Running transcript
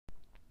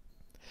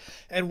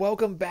And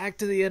welcome back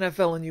to the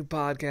NFLandU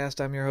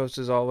podcast. I'm your host,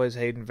 as always,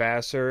 Hayden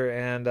Vassar,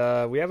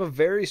 and we have a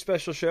very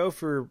special show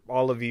for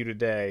all of you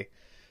today.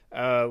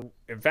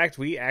 In fact,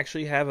 we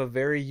actually have a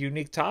very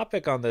unique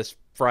topic on this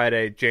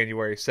Friday,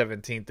 January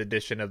 17th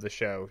edition of the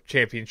show,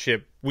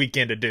 Championship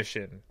Weekend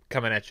Edition,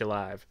 coming at you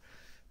live.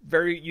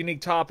 Very unique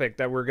topic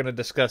that we're going to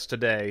discuss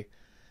today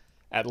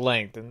at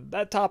length, and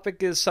that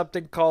topic is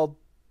something called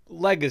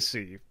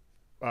legacy.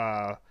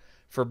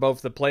 For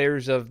both the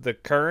players of the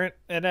current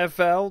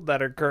NFL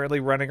that are currently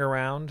running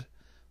around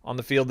on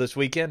the field this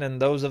weekend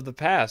and those of the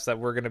past that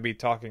we're going to be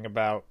talking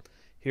about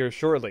here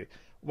shortly.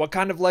 What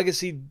kind of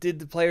legacy did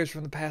the players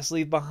from the past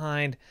leave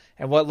behind,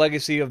 and what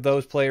legacy of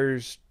those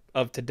players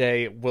of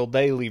today will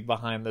they leave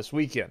behind this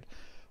weekend?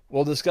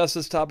 We'll discuss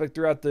this topic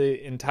throughout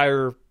the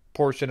entire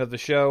portion of the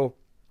show.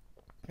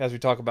 As we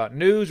talk about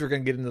news, we're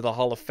going to get into the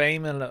Hall of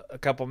Fame in a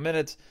couple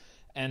minutes.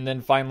 And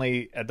then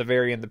finally, at the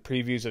very end, the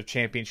previews of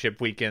Championship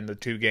Weekend, the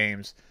two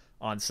games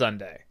on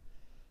Sunday.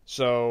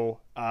 So,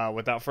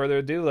 without further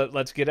ado,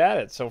 let's get at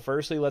it. So,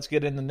 firstly, let's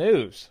get in the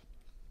news.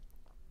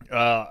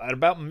 At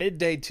about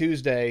midday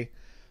Tuesday,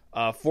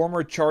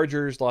 former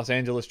Los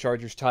Angeles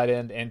Chargers tight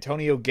end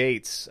Antonio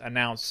Gates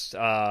announced,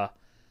 I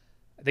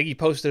think he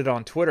posted it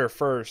on Twitter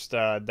first,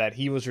 that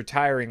he was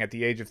retiring at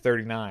the age of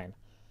 39.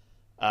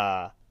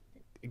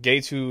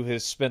 Gates, who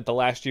has spent the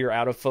last year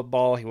out of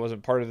football, he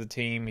wasn't part of the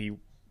team. He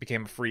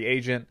became a free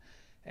agent,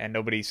 and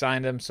nobody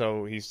signed him,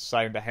 so he's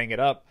decided to hang it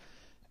up,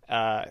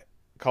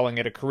 calling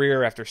it a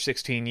career after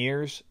 16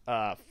 years.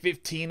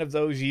 15 of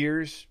those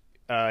years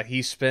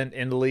he spent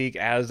in the league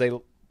as a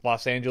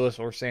Los Angeles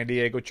or San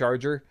Diego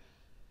Charger.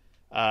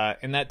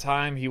 In that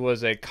time, he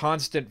was a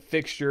constant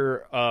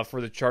fixture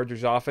for the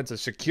Chargers offense, a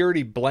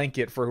security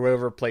blanket for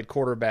whoever played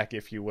quarterback,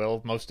 if you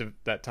will, most of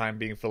that time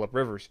being Phillip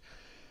Rivers.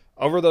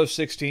 Over those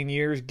 16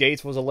 years,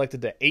 Gates was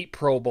elected to 8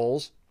 Pro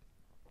Bowls,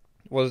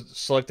 was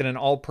selected an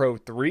All-Pro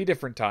 3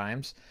 different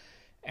times,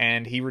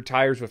 and he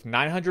retires with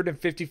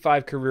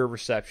 955 career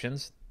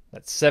receptions.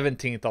 That's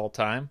 17th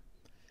all-time.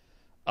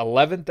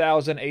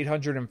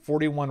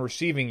 11,841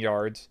 receiving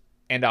yards,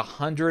 and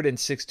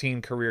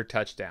 116 career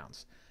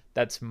touchdowns.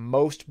 That's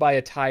most by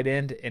a tight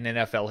end in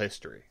NFL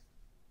history.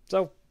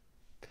 So,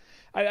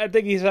 I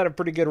think he's had a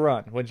pretty good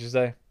run, wouldn't you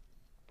say?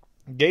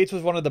 Gates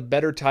was one of the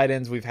better tight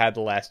ends we've had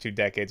the last 2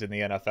 decades in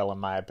the NFL, in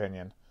my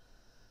opinion.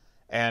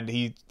 And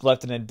he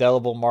left an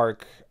indelible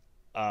mark,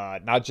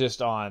 not just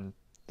on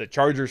the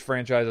Chargers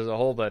franchise as a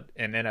whole, but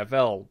in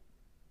NFL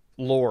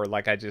lore,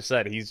 like I just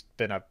said. He's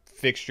been a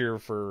fixture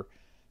for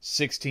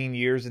 16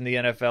 years in the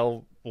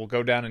NFL, will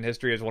go down in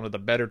history as one of the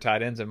better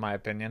tight ends, in my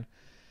opinion.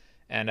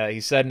 And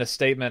he said in a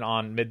statement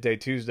on midday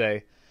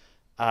Tuesday,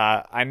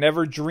 I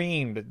never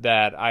dreamed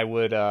that I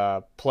would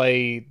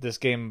play this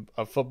game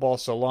of football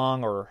so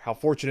long, or how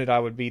fortunate I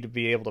would be to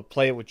be able to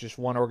play it with just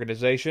one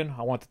organization.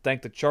 I want to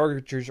thank the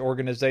Chargers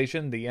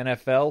organization, the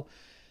NFL,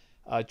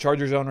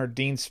 Chargers owner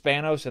Dean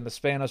Spanos, and the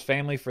Spanos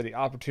family for the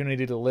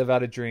opportunity to live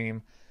out a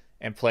dream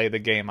and play the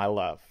game I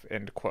love.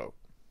 End quote.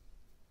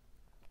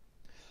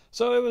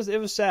 So it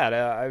was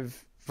sad.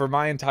 For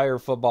my entire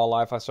football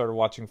life, I started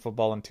watching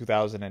football in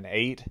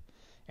 2008.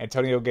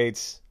 Antonio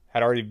Gates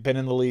had already been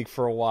in the league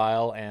for a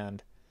while,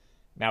 and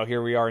now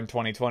here we are in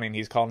 2020, and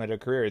he's calling it a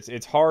career.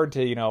 It's hard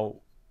to,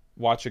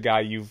 watch a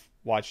guy you've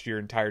watched your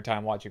entire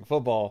time watching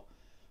football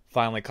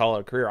finally call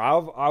it a career.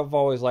 I've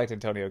always liked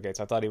Antonio Gates.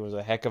 I thought he was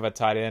a heck of a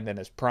tight end in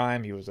his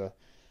prime. He was a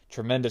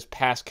tremendous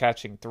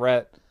pass-catching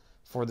threat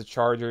for the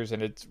Chargers,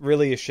 and it's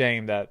really a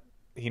shame that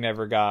he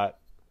never got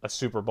a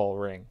Super Bowl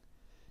ring,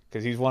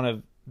 because he's one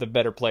of the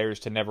better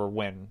players to never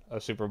win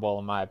a Super Bowl,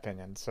 in my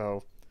opinion.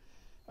 So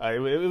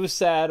it was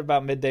sad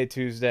about midday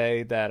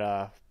Tuesday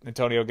that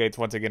Antonio Gates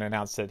once again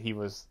announced that he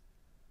was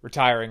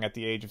retiring at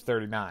the age of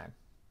 39.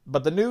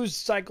 But the news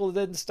cycle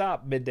didn't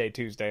stop midday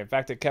Tuesday. In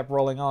fact, it kept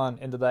rolling on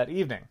into that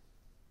evening.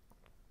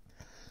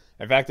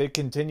 In fact, it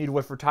continued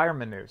with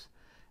retirement news.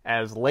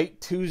 As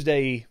late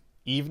Tuesday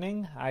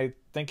evening, I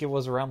think it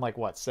was around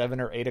 7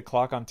 or 8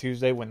 o'clock on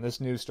Tuesday when this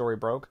news story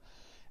broke,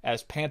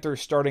 as Panthers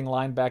starting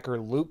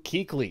linebacker Luke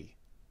Kuechly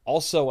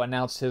also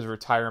announced his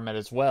retirement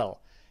as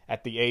well,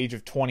 at the age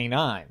of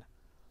 29.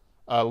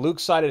 Luke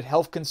cited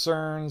health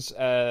concerns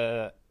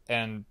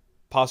and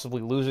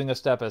possibly losing a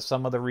step as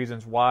some of the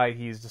reasons why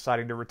he's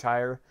deciding to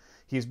retire.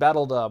 He's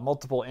battled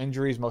multiple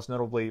injuries, most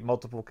notably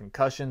multiple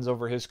concussions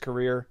over his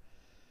career.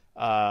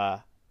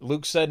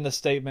 Luke said in a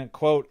statement,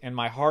 quote, "In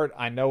my heart,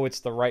 I know it's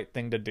the right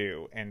thing to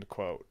do," end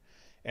quote.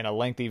 In a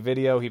lengthy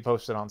video he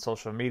posted on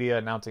social media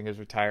announcing his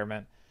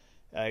retirement,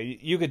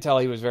 you could tell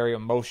he was very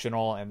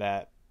emotional and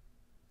that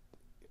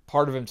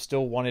part of him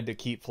still wanted to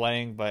keep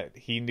playing, but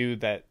he knew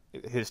that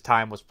his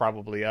time was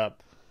probably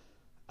up.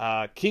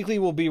 Kuechly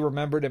will be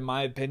remembered, in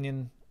my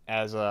opinion,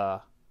 as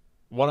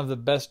one of the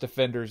best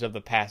defenders of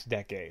the past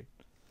decade,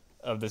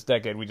 of this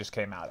decade we just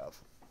came out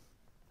of.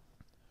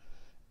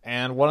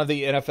 And one of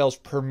the NFL's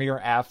premier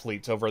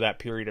athletes over that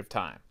period of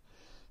time.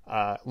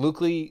 Luke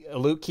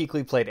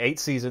Kuechly played 8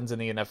 seasons in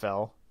the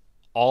NFL,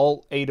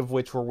 all 8 of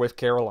which were with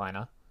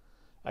Carolina.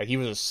 He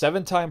was a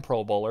 7-time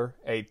Pro Bowler,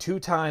 a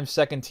 2-time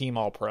second-team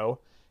All-Pro,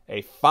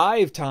 a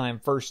 5-time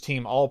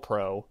first-team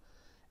All-Pro,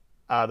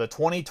 the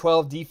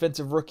 2012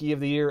 Defensive Rookie of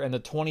the Year, and the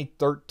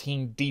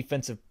 2013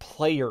 Defensive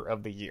Player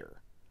of the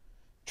Year.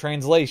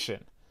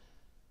 Translation: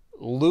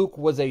 Luke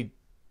was a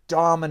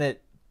dominant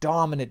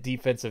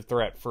defensive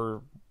threat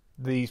for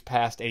these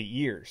past 8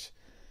 years.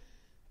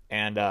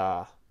 And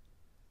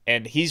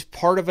he's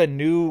part of a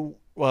new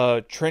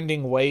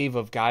trending wave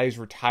of guys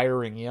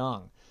retiring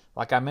young.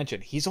 Like I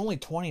mentioned, he's only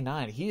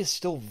 29. He is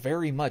still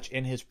very much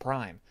in his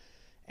prime.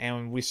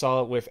 And we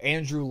saw it with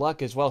Andrew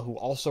Luck as well, who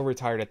also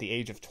retired at the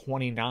age of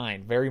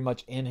 29, very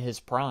much in his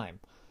prime.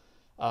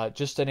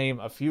 Just to name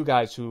a few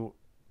guys who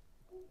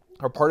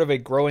are part of a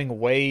growing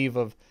wave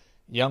of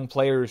young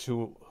players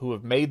who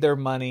have made their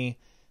money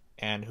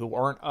and who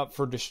aren't up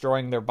for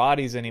destroying their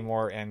bodies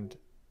anymore and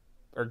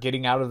are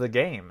getting out of the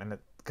game. And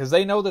because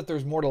they know that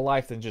there's more to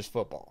life than just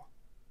football,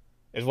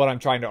 is what I'm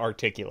trying to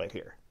articulate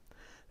here.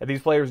 That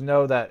these players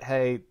know that,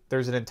 hey,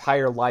 there's an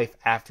entire life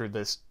after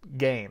this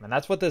game. And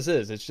that's what this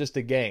is. It's just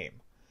a game.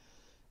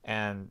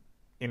 And,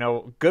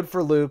 good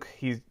for Luke.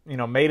 He's,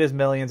 made his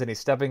millions and he's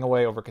stepping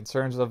away over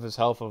concerns of his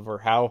health, over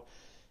how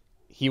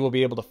he will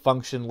be able to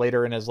function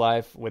later in his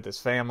life with his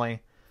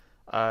family.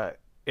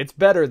 It's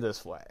better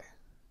this way,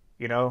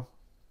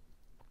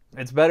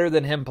 It's better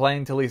than him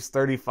playing till he's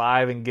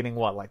 35 and getting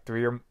like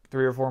three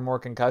or four more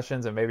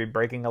concussions and maybe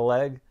breaking a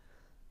leg.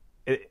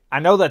 I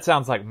know that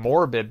sounds like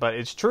morbid, but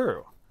it's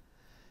true.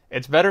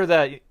 It's better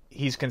that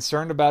he's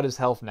concerned about his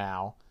health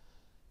now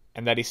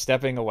and that he's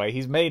stepping away.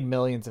 He's made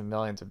millions and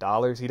millions of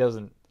dollars. He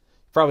doesn't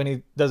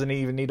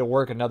even need to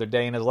work another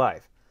day in his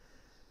life.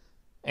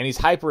 And he's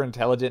hyper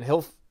intelligent.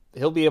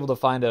 He'll be able to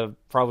find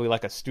probably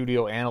like a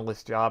studio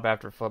analyst job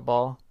after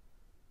football.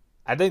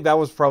 I think that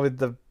was probably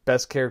the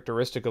best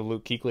characteristic of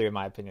Luke Kuechly, in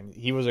my opinion.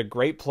 He was a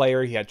great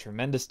player. He had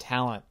tremendous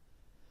talent.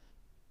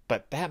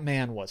 But that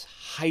man was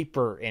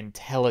hyper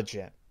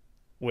intelligent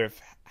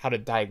with how to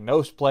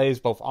diagnose plays,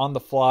 both on the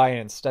fly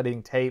and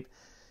studying tape.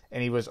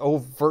 And he was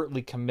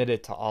overtly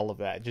committed to all of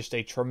that. Just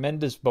a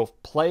tremendous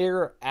both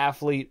player,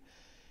 athlete,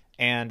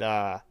 and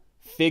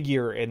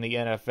figure in the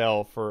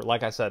NFL for,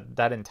 like I said,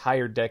 that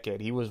entire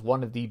decade. He was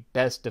one of the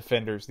best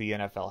defenders the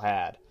NFL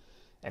had.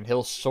 And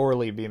he'll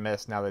sorely be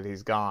missed now that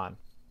he's gone.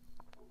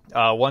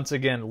 Once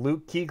again,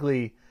 Luke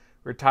Kuechly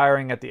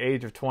retiring at the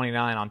age of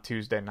 29 on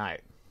Tuesday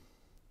night.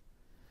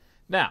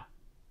 Now,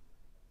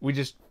 we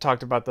just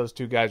talked about those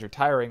two guys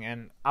retiring,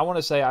 and I want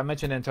to say, I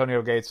mentioned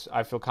Antonio Gates.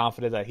 I feel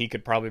confident that he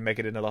could probably make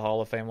it into the Hall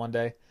of Fame one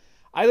day.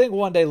 I think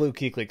one day Luke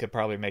Kuechly could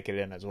probably make it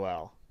in as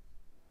well.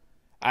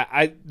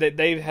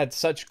 They've had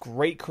such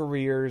great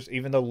careers,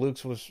 even though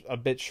Luke's was a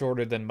bit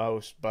shorter than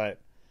most, but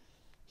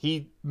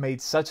he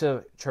made such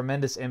a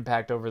tremendous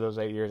impact over those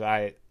 8 years.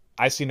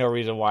 I see no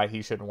reason why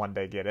he shouldn't one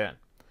day get in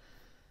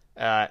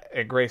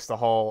and grace the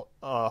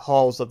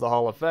halls of the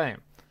Hall of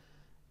Fame.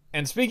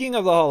 And speaking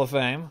of the Hall of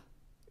Fame,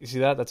 you see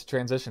that? That's a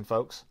transition,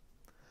 folks.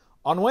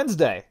 On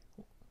Wednesday,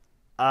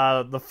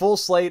 the full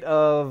slate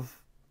of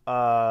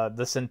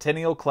the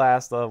Centennial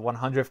class, the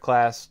 100th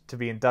class to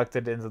be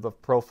inducted into the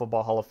Pro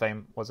Football Hall of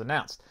Fame was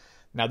announced.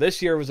 Now,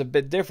 this year was a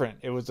bit different.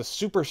 It was a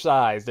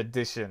supersized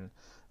edition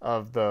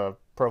of the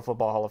Pro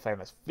Football Hall of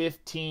Fame. As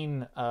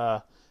 15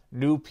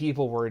 new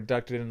people were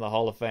inducted into the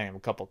Hall of Fame. A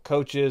couple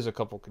coaches, a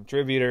couple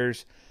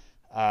contributors,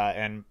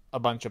 and a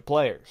bunch of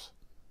players.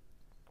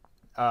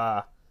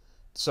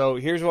 So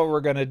here's what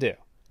we're going to do.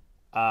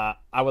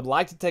 I would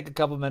like to take a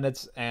couple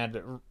minutes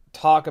and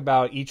talk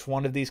about each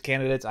one of these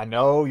candidates. I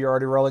know you're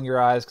already rolling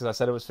your eyes because I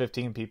said it was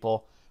 15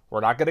 people.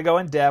 We're not going to go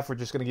in depth. We're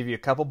just going to give you a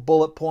couple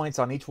bullet points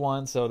on each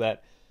one so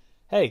that,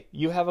 hey,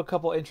 you have a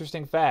couple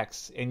interesting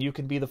facts and you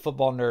can be the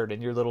football nerd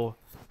in your little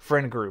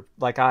friend group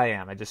like I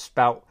am and just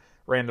spout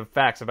random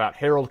facts about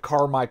Harold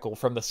Carmichael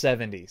from the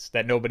 70s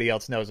that nobody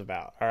else knows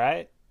about. All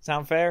right?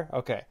 Sound fair?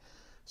 Okay.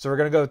 So we're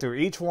going to go through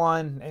each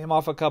one, name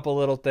off a couple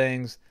little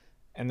things,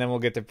 and then we'll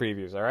get to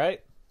previews. All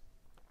right?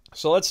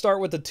 So let's start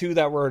with the two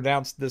that were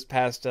announced this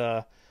past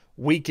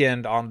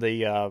weekend on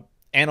the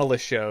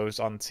analyst shows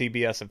on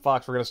CBS and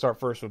Fox. We're going to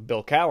start first with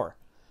Bill Cowher.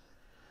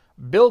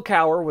 Bill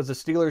Cowher was the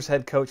Steelers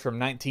head coach from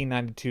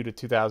 1992 to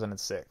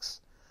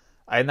 2006.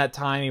 In that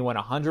time, he went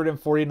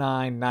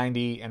 149,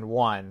 90, and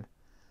 1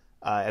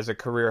 as a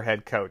career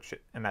head coach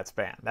in that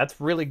span. That's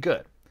really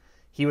good.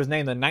 He was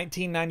named the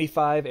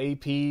 1995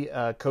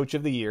 AP Coach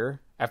of the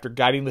Year after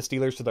guiding the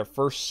Steelers to their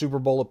first Super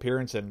Bowl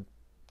appearance in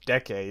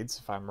decades,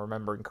 if I'm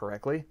remembering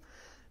correctly.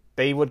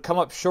 They would come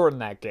up short in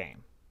that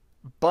game.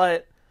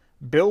 But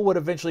Bill would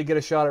eventually get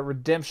a shot at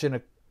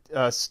redemption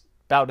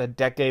about a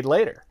decade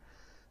later.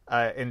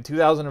 In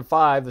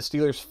 2005, the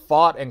Steelers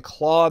fought and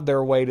clawed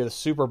their way to the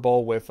Super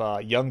Bowl with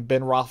young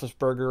Ben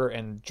Roethlisberger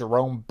and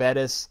Jerome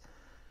Bettis,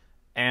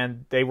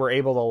 and they were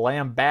able to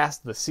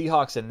lambaste the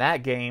Seahawks in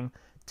that game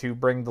to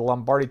bring the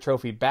Lombardi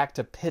Trophy back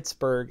to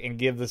Pittsburgh and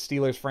give the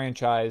Steelers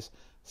franchise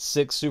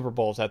 6 Super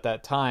Bowls at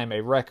that time,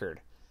 a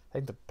record. I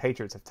think the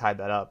Patriots have tied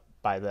that up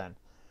by then.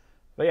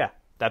 But yeah,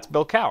 that's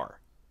Bill Cowher.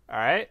 All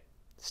right?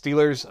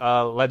 Steelers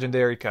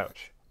legendary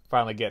coach.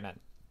 Finally getting it.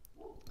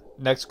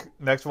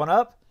 Next one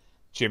up,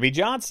 Jimmy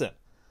Johnson.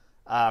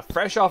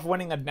 Fresh off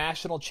winning a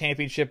national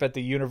championship at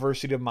the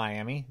University of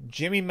Miami,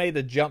 Jimmy made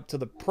the jump to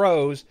the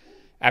pros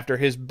after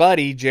his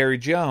buddy, Jerry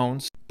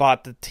Jones,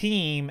 bought the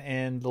team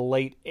in the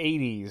late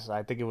 80s.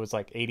 I think it was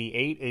like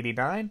 88,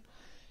 89.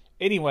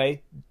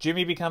 Anyway,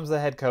 Jimmy becomes the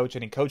head coach,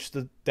 and he coached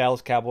the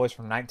Dallas Cowboys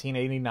from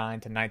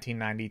 1989 to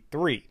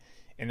 1993.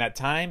 In that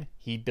time,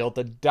 he built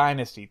a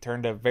dynasty,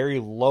 turned a very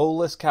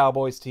low-list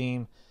Cowboys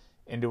team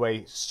into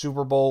a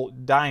Super Bowl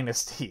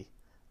dynasty,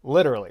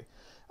 literally.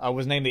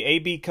 Was named the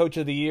AB Coach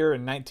of the Year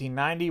in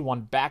 1990,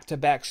 won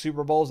back-to-back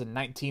Super Bowls in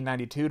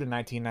 1992 to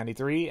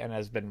 1993, and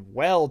has been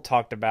well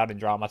talked about and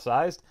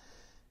dramatized.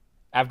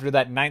 After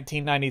that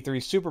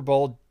 1993 Super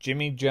Bowl,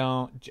 Jimmy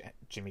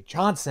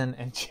Johnson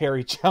and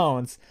Jerry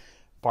Jones,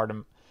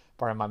 pardon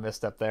my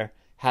misstep there,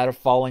 had a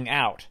falling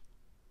out.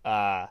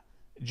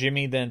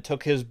 Jimmy then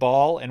took his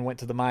ball and went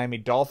to the Miami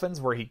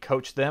Dolphins, where he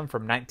coached them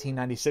from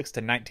 1996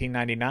 to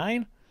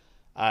 1999.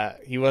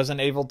 He wasn't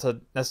able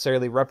to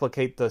necessarily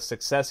replicate the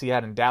success he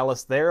had in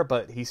Dallas there,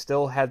 but he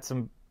still had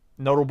some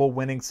notable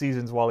winning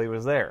seasons while he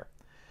was there.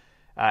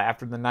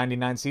 After the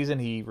 99 season,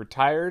 he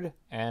retired,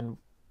 and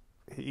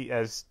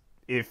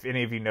if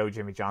any of you know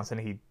Jimmy Johnson,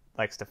 he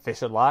likes to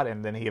fish a lot,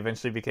 and then he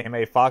eventually became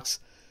a Fox,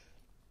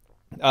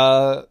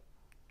 on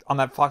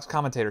that Fox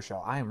commentator show.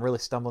 I am really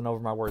stumbling over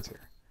my words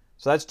here.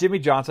 So that's Jimmy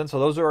Johnson. So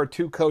those are our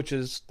two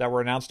coaches that were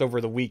announced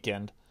over the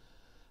weekend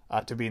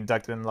to be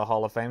inducted into the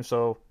Hall of Fame.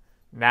 So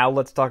now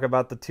let's talk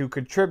about the two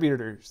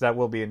contributors that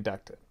will be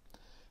inducted.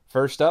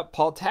 First up,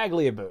 Paul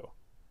Tagliabue.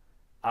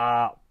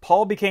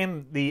 Paul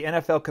became the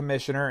NFL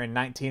commissioner in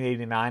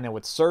 1989 and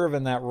would serve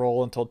in that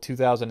role until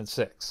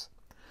 2006.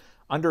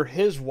 Under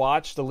his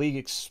watch, the league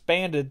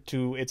expanded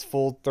to its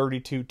full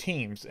 32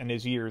 teams in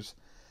his years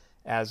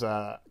as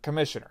a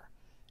commissioner.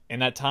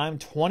 In that time,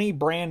 20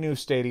 brand new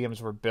stadiums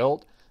were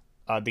built.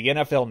 The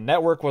NFL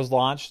Network was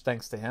launched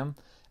thanks to him.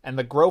 And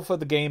the growth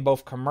of the game,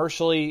 both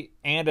commercially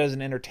and as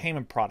an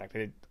entertainment product,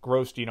 it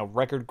grossed,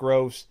 record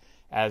gross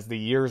as the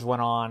years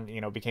went on,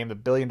 became the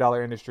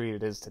billion-dollar industry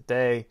it is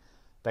today,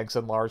 thanks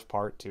in large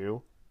part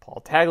to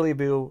Paul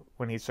Tagliabue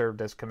when he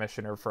served as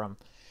commissioner from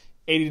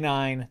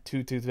 89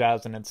 to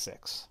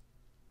 2006.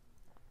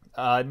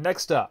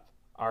 Next up,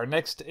 our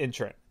next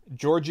entrant,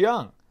 George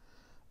Young.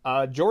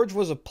 George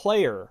was a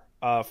player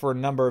for a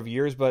number of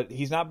years, but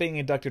he's not being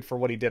inducted for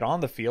what he did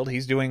on the field.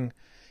 He's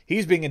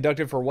being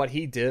inducted for what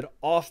he did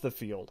off the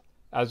field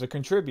as a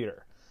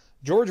contributor.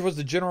 George was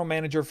the general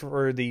manager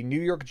for the New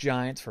York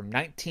Giants from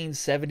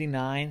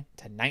 1979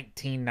 to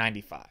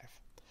 1995.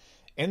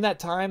 In that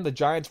time, the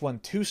Giants won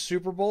 2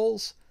 Super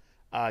Bowls,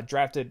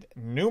 drafted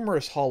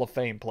numerous Hall of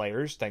Fame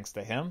players thanks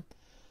to him,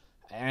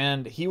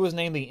 and he was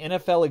named the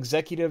NFL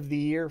Executive of the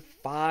Year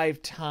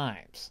 5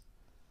 times.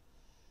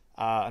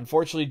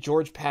 Unfortunately,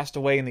 George passed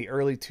away in the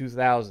early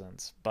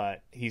 2000s,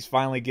 but he's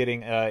finally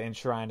getting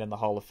enshrined in the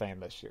Hall of Fame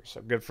this year.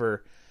 So good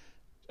for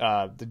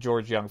the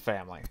George Young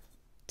family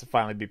to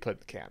finally be put in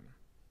the canon.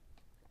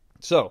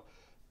 So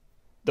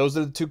those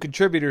are the two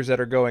contributors that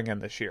are going in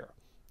this year.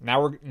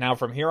 Now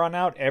from here on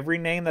out, every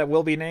name that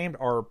will be named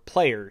are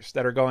players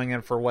that are going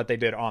in for what they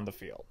did on the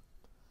field.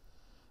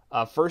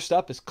 First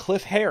up is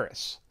Cliff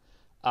Harris.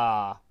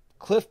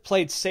 Cliff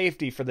played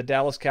safety for the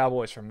Dallas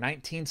Cowboys from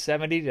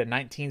 1970 to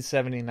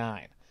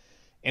 1979.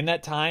 In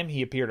that time,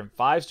 he appeared in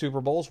 5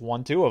 Super Bowls,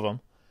 won 2 of them.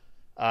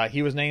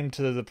 He was named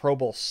to the Pro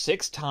Bowl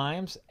 6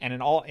 times, and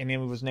he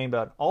was named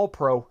an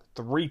All-Pro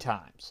 3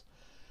 times.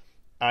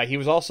 He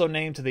was also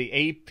named to the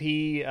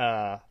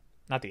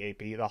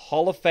the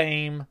Hall of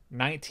Fame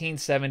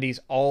 1970s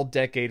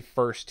All-Decade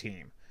First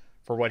Team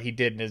for what he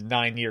did in his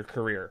 9-year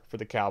career for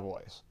the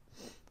Cowboys.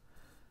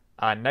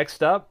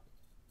 Next up,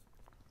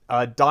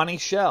 Donnie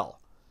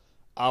Shell,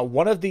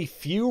 one of the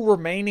few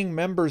remaining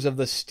members of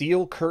the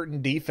Steel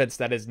Curtain defense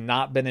that has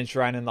not been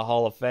enshrined in the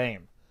Hall of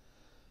Fame.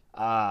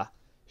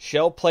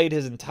 Shell played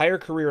his entire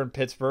career in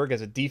Pittsburgh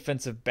as a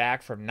defensive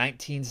back from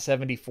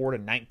 1974 to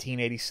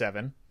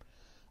 1987.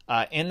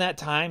 In that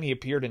time, he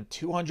appeared in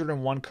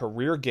 201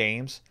 career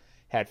games,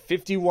 had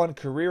 51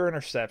 career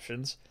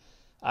interceptions.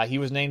 He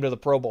was named to the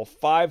Pro Bowl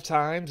 5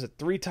 times, a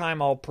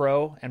 3-time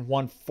All-Pro, and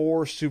won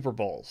 4 Super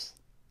Bowls.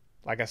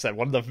 Like I said,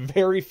 one of the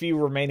very few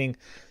remaining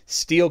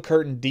Steel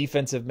Curtain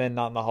defensive men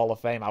not in the Hall of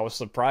Fame. I was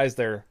surprised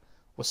there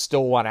was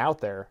still one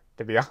out there,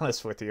 to be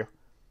honest with you.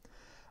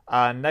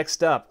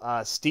 Next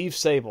up, Steve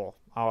Sable.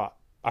 Oh,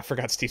 I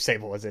forgot Steve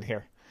Sable was in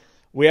here.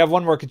 We have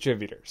one more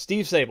contributor,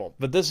 Steve Sable,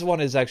 but this one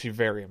is actually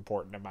very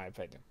important in my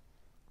opinion.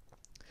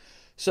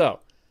 So,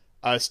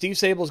 Steve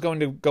Sable is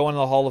going to go into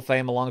the Hall of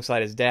Fame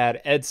alongside his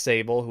dad, Ed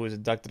Sable, who was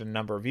inducted a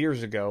number of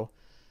years ago.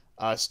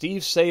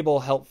 Steve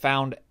Sable helped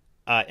found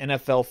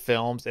NFL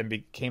Films and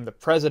became the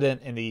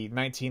president in the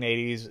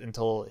 1980s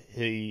until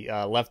he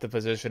left the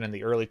position in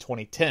the early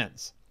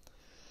 2010s.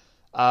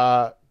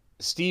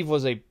 Steve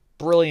was a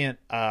brilliant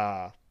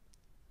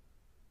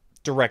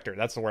director.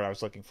 That's the word I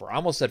was looking for. I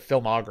almost said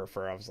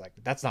filmographer. I was like,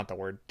 that's not the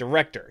word.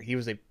 Director. He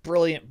was a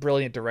brilliant,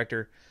 brilliant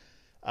director.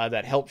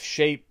 that helped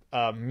shape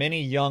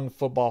many young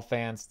football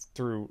fans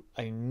through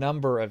a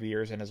number of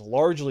years and is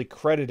largely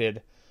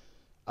credited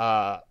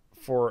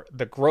for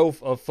the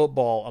growth of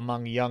football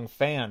among young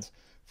fans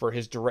for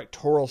his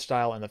directorial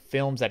style and the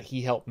films that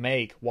he helped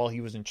make while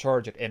he was in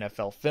charge at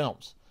NFL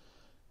Films.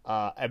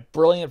 A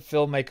brilliant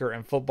filmmaker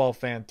and football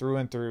fan through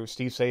and through,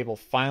 Steve Sabol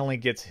finally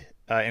gets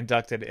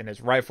inducted in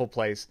his rightful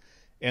place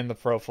in the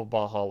Pro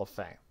Football Hall of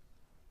Fame.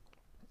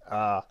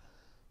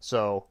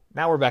 So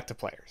now we're back to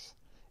players.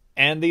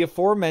 And the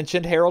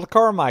aforementioned Harold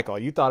Carmichael.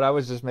 You thought I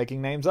was just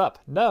making names up.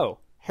 No,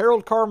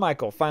 Harold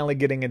Carmichael finally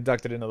getting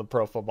inducted into the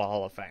Pro Football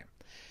Hall of Fame.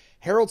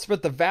 Harold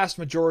spent the vast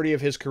majority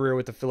of his career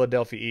with the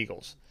Philadelphia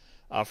Eagles.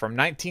 From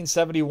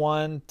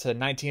 1971 to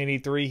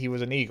 1983, he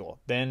was an Eagle.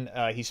 Then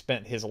he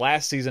spent his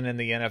last season in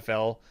the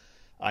NFL,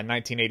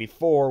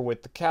 1984,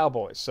 with the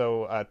Cowboys.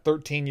 So a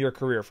 13-year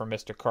career for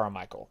Mr.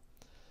 Carmichael.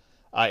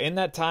 In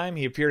that time,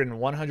 he appeared in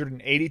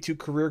 182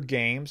 career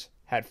games,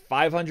 had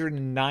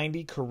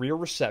 590 career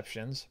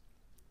receptions,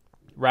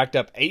 racked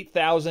up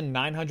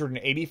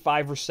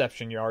 8,985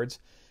 reception yards,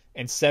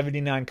 and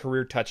 79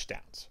 career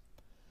touchdowns.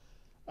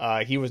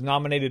 He was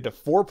nominated to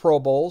 4 Pro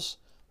Bowls,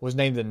 was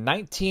named the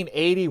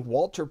 1980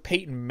 Walter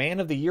Payton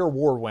Man of the Year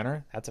Award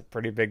winner. That's a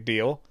pretty big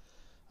deal.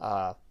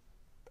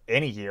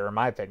 Any year, in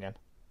my opinion.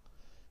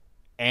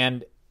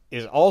 And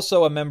is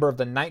also a member of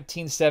the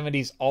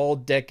 1970s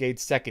All-Decade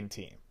Second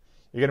Team.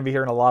 You're going to be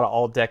hearing a lot of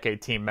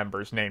All-Decade Team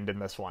members named in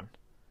this one.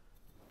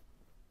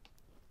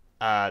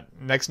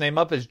 Next name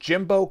up is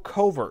Jimbo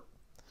Covert.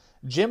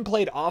 Jim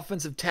played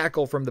offensive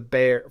tackle for the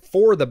Bears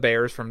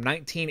from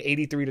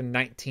 1983 to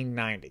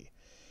 1990.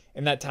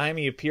 In that time,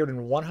 he appeared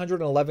in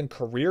 111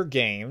 career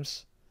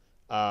games,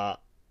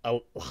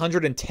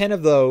 110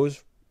 of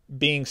those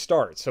being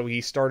starts. So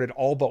he started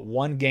all but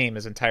one game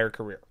his entire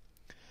career.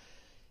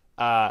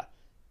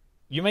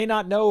 You may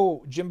not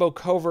know Jimbo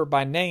Covert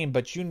by name,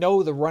 but you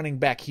know the running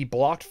back he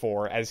blocked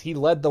for, as he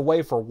led the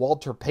way for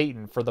Walter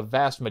Payton for the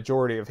vast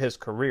majority of his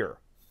career.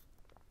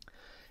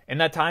 In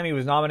that time, he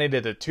was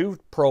nominated to 2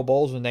 Pro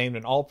Bowls, was named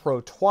an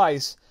All-Pro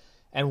twice,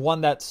 and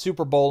won that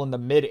Super Bowl in the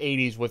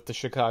mid-'80s with the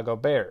Chicago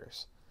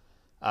Bears.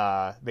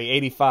 The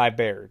 85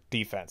 Bear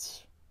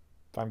defense,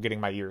 if I'm getting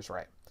my years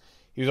right.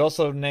 He was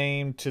also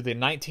named to the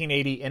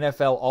 1980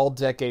 NFL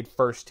All-Decade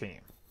First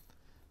Team.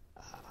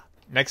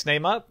 Next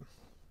name up,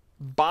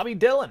 Bobby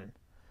Dillon.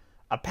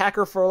 A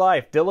Packer for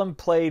life. Dillon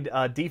played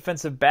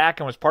defensive back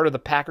and was part of the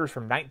Packers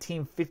from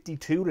 1952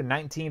 to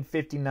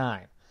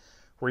 1959,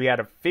 where he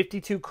had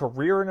 52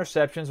 career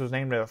interceptions, was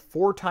named a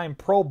 4-time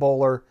Pro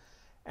Bowler,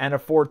 and a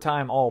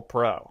 4-time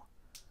All-Pro.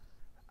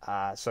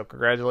 So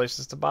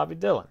congratulations to Bobby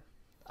Dillon.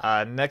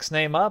 Next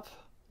name up,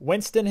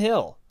 Winston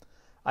Hill.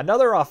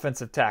 Another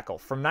offensive tackle.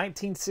 From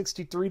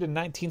 1963 to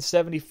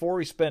 1974,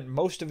 he spent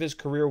most of his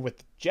career with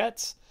the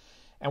Jets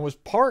and was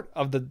part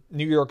of the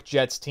New York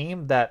Jets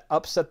team that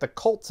upset the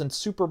Colts in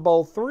Super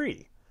Bowl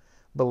III,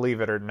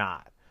 believe it or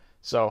not.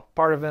 So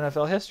part of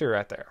NFL history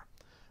right there.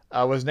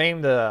 Was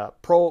named to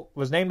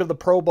the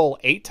Pro Bowl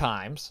 8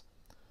 times.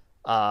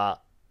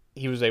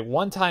 He was a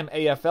 1-time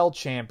AFL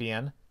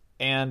champion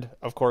and,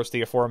 of course,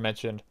 the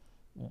aforementioned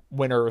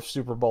winner of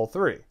Super Bowl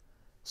III.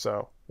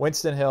 So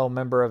Winston Hill,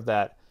 member of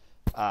that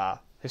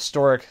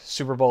historic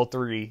Super Bowl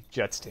III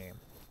Jets team.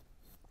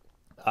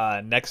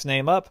 Next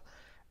name up,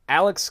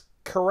 Alex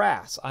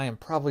Karras. I am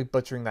probably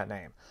butchering that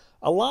name.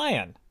 A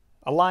Lion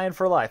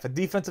for life. A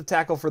defensive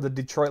tackle for the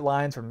Detroit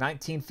Lions from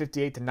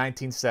 1958 to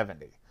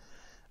 1970.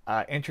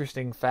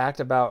 Interesting fact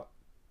about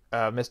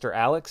Mr.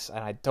 Alex,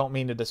 and I don't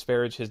mean to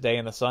disparage his day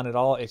in the sun at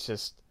all. It's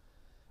just,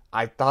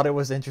 I thought it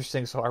was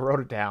interesting, so I wrote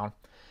it down.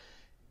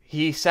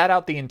 He sat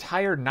out the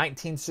entire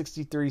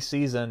 1963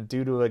 season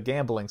due to a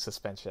gambling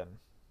suspension.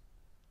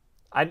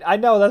 I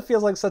know that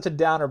feels like such a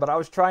downer, but I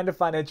was trying to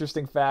find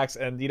interesting facts,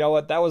 and you know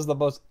what? That was the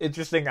most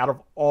interesting out of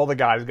all the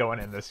guys going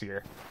in this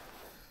year.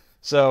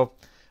 So,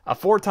 a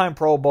 4-time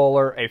Pro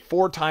Bowler, a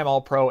 4-time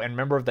All-Pro, and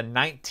member of the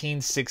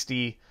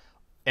 1960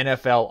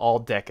 NFL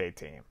All-Decade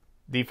Team.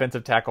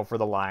 Defensive tackle for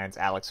the Lions,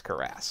 Alex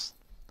Karras.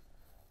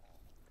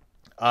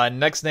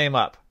 Next name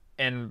up,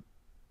 and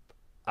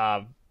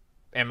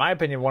in my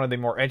opinion, one of the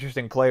more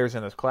interesting players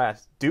in this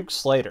class, Duke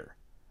Slater.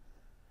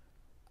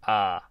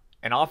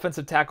 An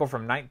offensive tackle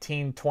from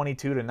 1922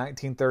 to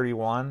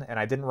 1931, and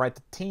I didn't write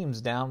the teams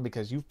down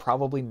because you've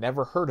probably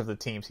never heard of the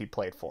teams he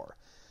played for.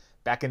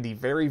 Back in the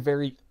very,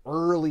 very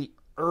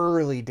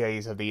early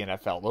days of the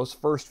NFL, those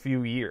first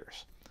few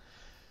years.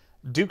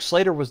 Duke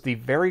Slater was the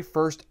very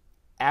first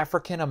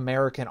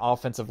African-American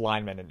offensive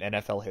lineman in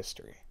NFL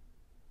history.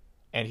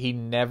 And he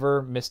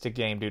never missed a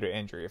game due to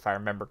injury, if I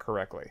remember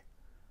correctly.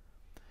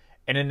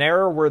 In an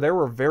era where there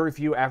were very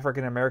few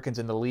African Americans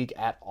in the league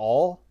at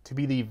all, to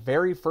be the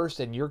very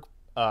first in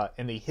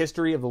the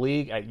history of the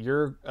league at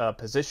your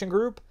position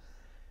group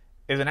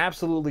is an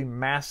absolutely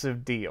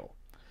massive deal.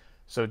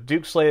 So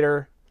Duke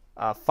Slater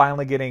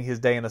finally getting his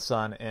day in the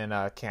sun in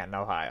Canton,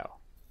 Ohio.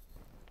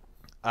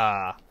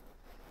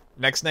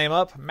 Next name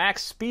up,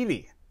 Max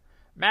Speedy.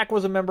 Mac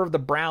was a member of the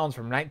Browns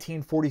from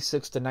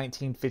 1946 to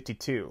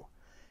 1952.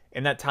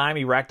 In that time,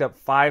 he racked up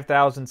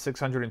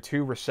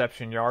 5,602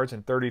 reception yards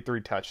and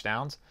 33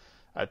 touchdowns.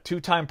 A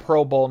 2-time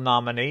Pro Bowl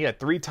nominee, a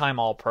 3-time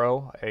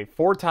All-Pro, a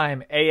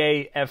 4-time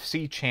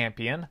AAFC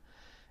champion,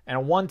 and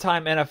a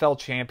 1-time NFL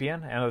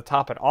champion, and to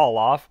top it all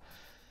off,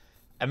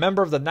 a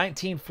member of the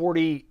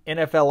 1940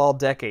 NFL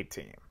All-Decade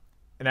team.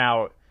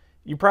 Now,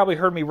 you probably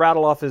heard me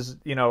rattle off his,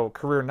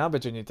 career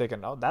numbers, and you're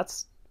thinking, oh,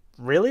 that's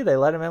really? They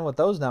let him in with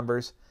those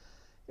numbers.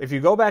 If you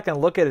go back and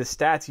look at his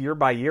stats year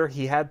by year,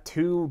 he had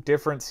 2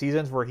 different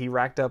seasons where he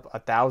racked up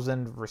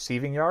 1,000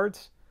 receiving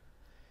yards.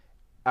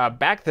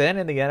 Back then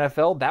in the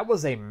NFL, that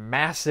was a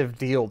massive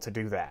deal to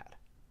do that.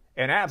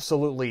 An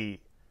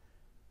absolutely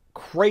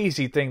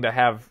crazy thing to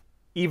have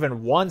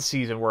even one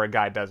season where a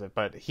guy does it.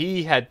 But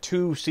he had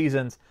 2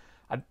 seasons.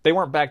 They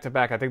weren't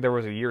back-to-back. I think there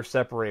was a year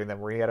separating them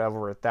where he had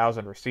over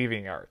 1,000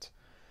 receiving yards.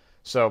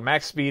 So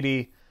Max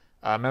Speedy,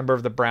 a member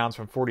of the Browns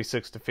from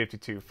 46 to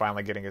 52,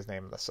 finally getting his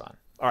name in the sun.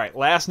 All right,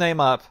 last name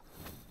up.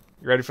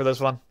 You ready for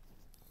this one?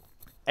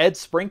 Ed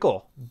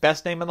Sprinkle.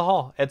 Best name in the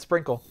hall, Ed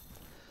Sprinkle.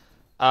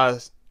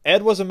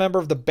 Ed was a member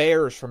of the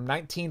Bears from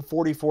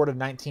 1944 to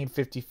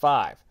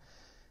 1955.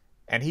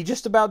 And he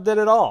just about did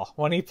it all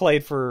when he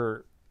played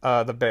for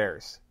the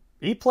Bears.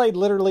 He played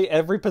literally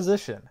every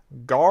position.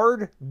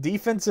 Guard,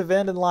 defensive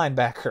end, and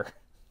linebacker.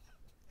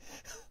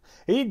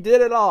 He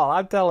did it all,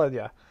 I'm telling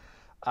you.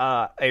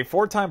 A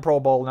 4-time Pro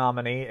Bowl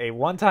nominee, a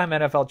 1-time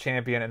NFL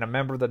champion, and a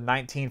member of the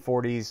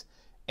 1940s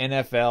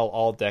NFL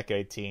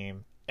All-Decade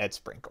team, Ed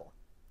Sprinkle.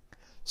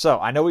 So,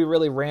 I know we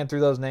really ran through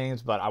those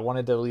names, but I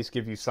wanted to at least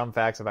give you some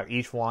facts about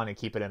each one and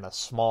keep it in a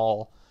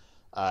small,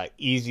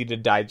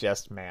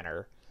 easy-to-digest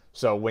manner.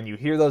 So, when you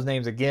hear those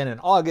names again in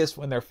August,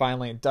 when they're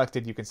finally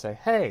inducted, you can say,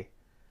 hey,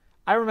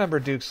 I remember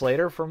Duke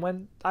Slater from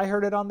when I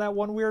heard it on that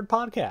one weird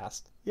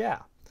podcast. Yeah.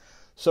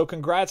 So,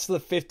 congrats to the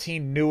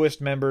 15 newest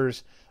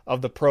members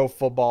of the Pro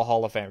Football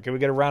Hall of Fame. Can we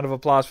get a round of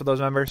applause for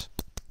those members?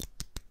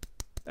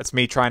 That's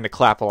me trying to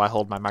clap while I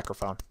hold my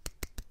microphone.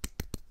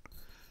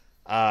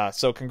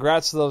 So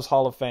congrats to those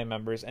Hall of Fame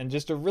members. And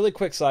just a really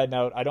quick side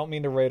note, I don't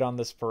mean to raid on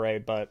this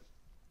parade, but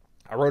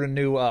I wrote a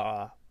new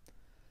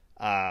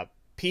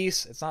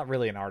piece. It's not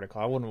really an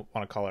article. I wouldn't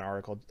want to call it an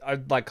article.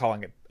 I'd like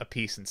calling it a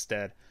piece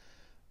instead.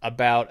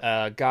 About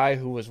a guy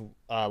who was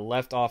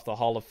left off the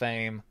Hall of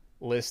Fame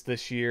list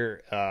this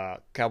year,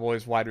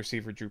 Cowboys wide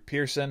receiver Drew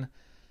Pearson.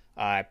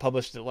 I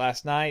published it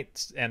last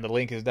night, and the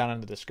link is down in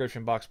the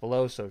description box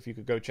below, so if you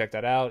could go check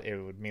that out, it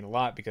would mean a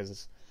lot,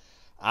 because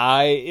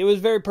it was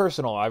very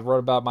personal. I wrote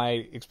about my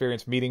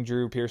experience meeting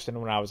Drew Pearson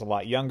when I was a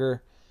lot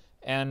younger,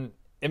 and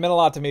it meant a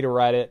lot to me to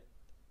write it,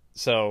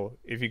 so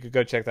if you could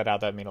go check that out,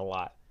 that'd mean a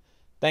lot.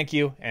 Thank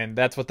you, and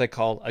that's what they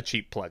call a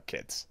cheap plug,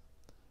 kids.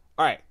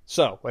 Alright,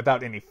 so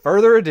without any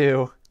further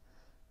ado,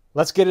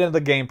 let's get into the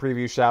game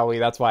preview, shall we?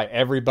 That's why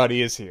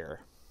everybody is here.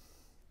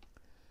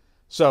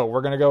 So,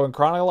 we're going to go in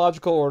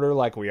chronological order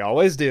like we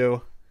always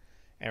do,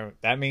 and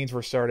that means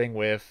we're starting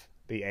with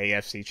the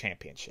AFC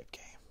Championship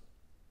game.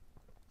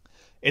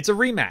 It's a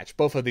rematch.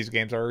 Both of these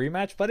games are a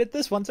rematch, but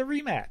this one's a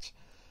rematch.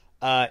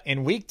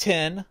 In Week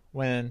 10,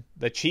 when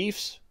the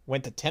Chiefs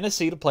went to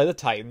Tennessee to play the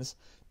Titans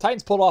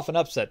pulled off an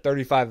upset,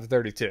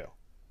 35-32.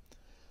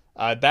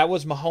 That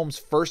was Mahomes'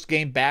 first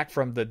game back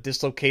from the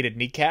dislocated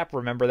kneecap.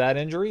 Remember that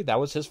injury? That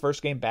was his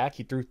first game back.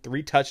 He threw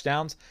 3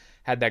 touchdowns,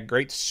 had that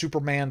great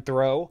Superman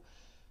throw,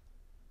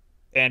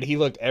 and he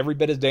looked every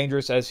bit as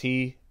dangerous as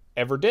he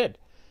ever did.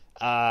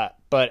 But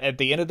at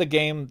the end of the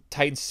game,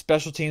 Titans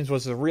special teams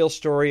was the real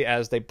story,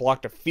 as they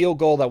blocked a field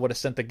goal that would have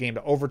sent the game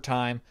to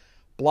overtime.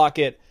 Block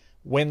it,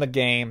 win the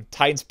game,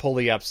 Titans pull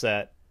the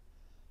upset,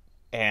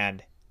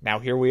 and now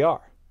here we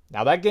are.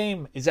 Now that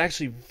game is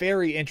actually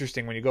very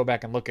interesting when you go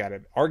back and look at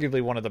it.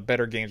 Arguably one of the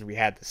better games we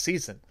had this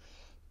season.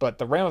 But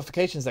the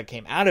ramifications that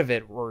came out of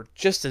it were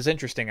just as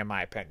interesting in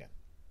my opinion.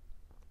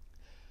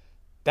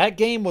 That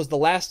game was the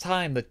last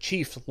time the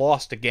Chiefs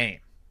lost a game.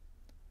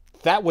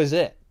 That was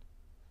it.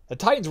 The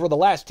Titans were the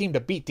last team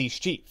to beat these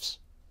Chiefs.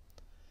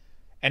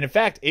 And in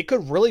fact, it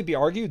could really be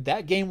argued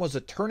that game was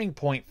a turning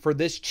point for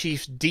this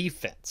Chiefs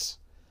defense.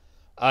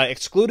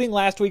 Excluding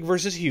last week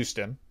versus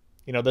Houston,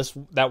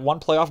 that one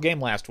playoff game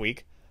last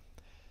week,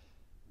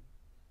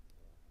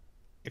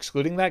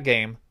 excluding that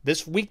game,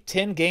 this Week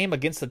 10 game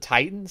against the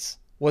Titans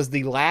was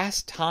the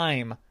last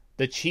time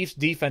the Chiefs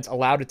defense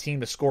allowed a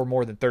team to score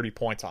more than 30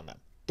 points on them.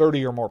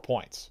 30 or more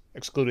points,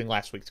 excluding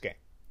last week's game.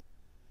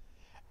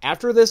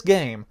 After this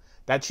game,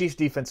 that Chiefs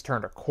defense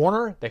turned a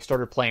corner. They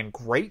started playing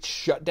great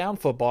shutdown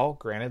football.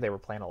 Granted, they were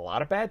playing a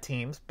lot of bad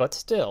teams, but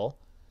still,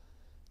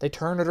 they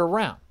turned it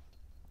around.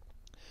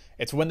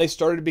 It's when they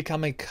started to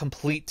become a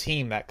complete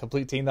team, that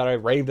complete team that I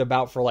raved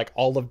about for like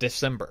all of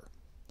December.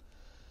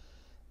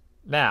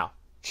 Now,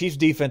 Chiefs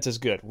defense is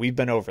good. We've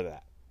been over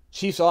that.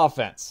 Chiefs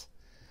offense.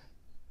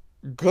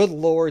 Good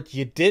Lord,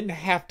 you didn't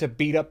have to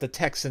beat up the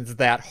Texans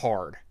that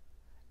hard.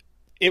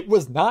 It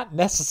was not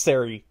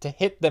necessary to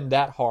hit them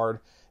that hard.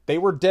 They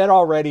were dead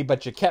already,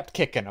 but you kept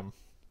kicking them.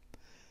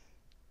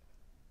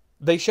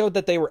 They showed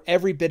that they were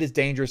every bit as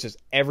dangerous as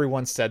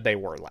everyone said they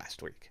were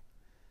last week.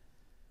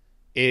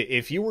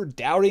 If you were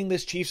doubting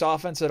this Chiefs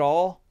offense at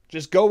all,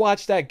 Just go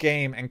watch that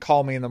game and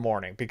call me in the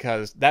morning,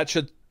 because that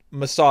should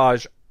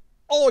massage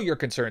all your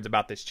concerns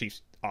about this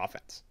Chiefs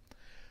offense.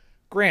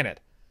 Granted,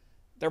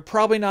 they're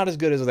probably not as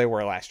good as they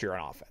were last year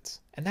on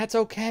offense. And that's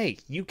okay.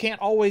 You can't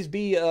always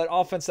be an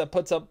offense that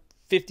puts up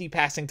 50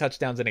 passing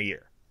touchdowns in a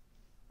year.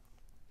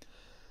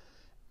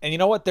 And you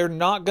know what? They're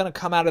not going to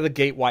come out of the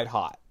gate white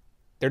hot.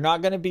 They're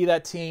not going to be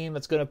that team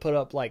that's going to put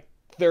up like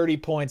 30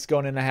 points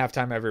going into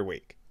halftime every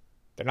week.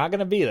 They're not going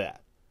to be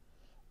that.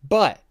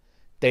 But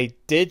they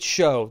did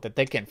show that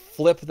they can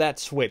flip that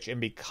switch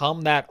and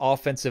become that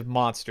offensive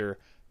monster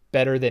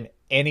better than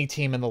any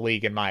team in the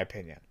league, in my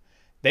opinion.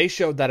 They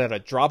showed that at a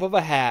drop of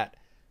a hat,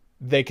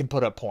 they can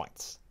put up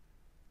points.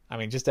 I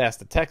mean, just ask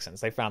the Texans.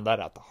 They found that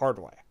out the hard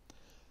way.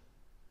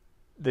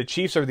 The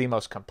Chiefs are the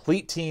most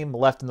complete team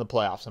left in the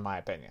playoffs, in my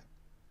opinion.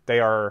 They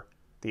are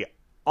the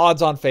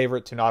odds-on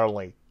favorite to not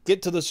only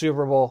get to the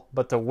Super Bowl,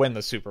 but to win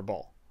the Super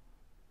Bowl.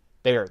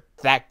 They are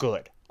that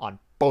good on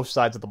both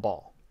sides of the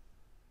ball.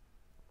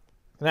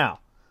 Now,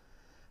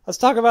 let's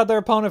talk about their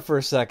opponent for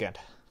a second.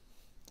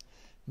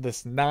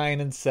 This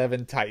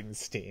 9-7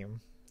 Titans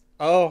team.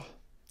 Oh,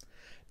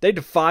 they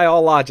defy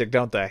all logic,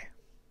 don't they?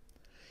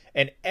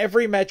 In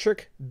every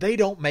metric, they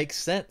don't make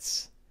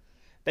sense.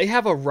 They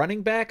have a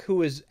running back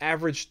who has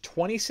averaged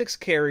 26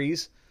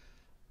 carries,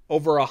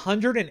 over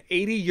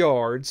 180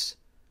 yards,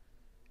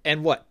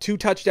 and 2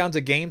 touchdowns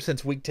a game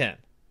since week 10.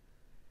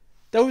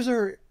 Those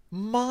are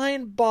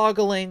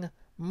mind-boggling,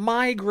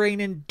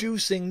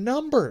 migraine-inducing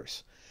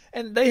numbers.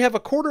 And they have a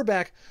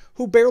quarterback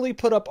who barely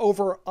put up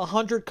over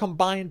 100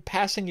 combined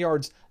passing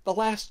yards the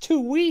last 2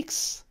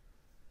 weeks.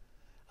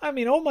 I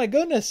mean, oh my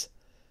goodness.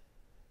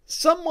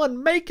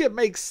 Someone make it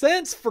make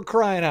sense, for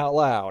crying out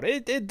loud.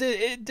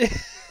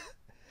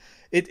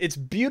 It's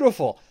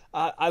beautiful.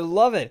 I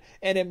love it.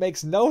 And it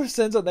makes no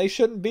sense that they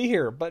shouldn't be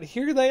here. But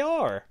here they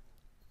are.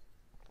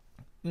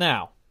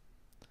 Now,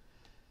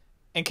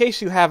 in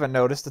case you haven't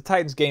noticed, the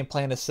Titans' game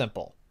plan is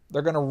simple.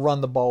 They're going to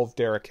run the ball with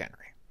Derrick Henry.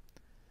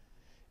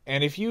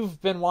 And if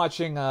you've been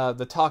watching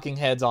the talking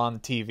heads on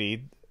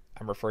TV,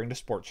 I'm referring to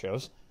sports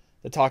shows,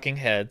 the talking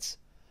heads,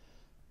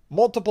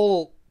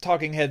 multiple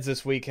talking heads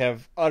this week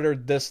have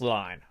uttered this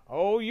line.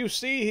 Oh, you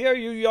see here,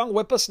 you young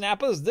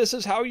whippersnappers, this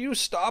is how you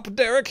stop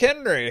Derrick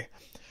Henry.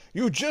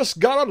 You just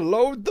gotta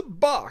load the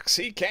box.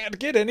 He can't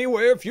get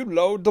anywhere if you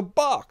load the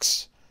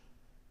box.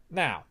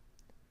 Now,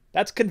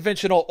 that's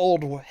conventional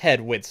old head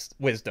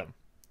wisdom.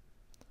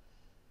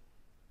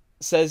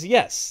 Says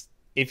yes,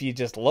 if you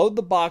just load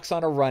the box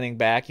on a running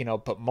back,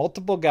 put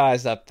multiple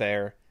guys up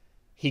there,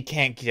 he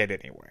can't get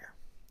anywhere.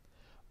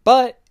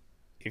 But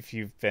if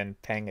you've been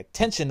paying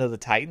attention to the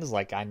Titans,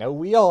 like I know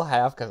we all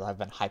have, because I've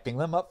been hyping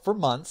them up for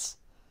months,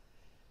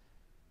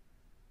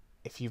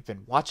 if you've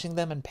been watching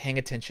them and paying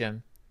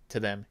attention to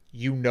them,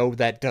 you know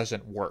that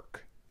doesn't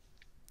work.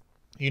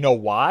 You know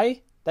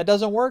why that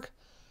doesn't work?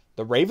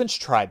 The Ravens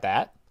tried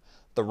that.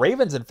 The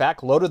Ravens, in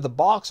fact, loaded the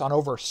box on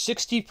over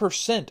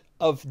 60%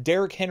 of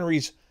Derrick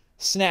Henry's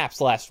snaps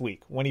last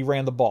week when he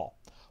ran the ball.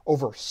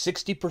 Over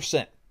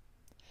 60%.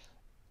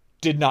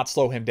 Did not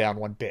slow him down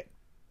one bit.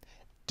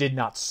 Did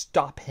not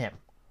stop him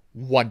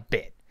one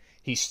bit.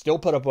 He still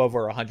put up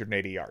over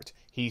 180 yards.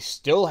 He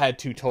still had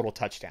 2 total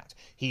touchdowns.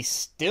 He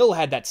still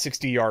had that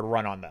 60-yard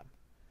run on them.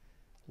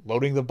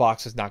 Loading the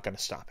box is not going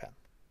to stop him.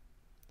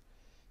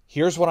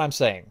 Here's what I'm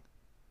saying.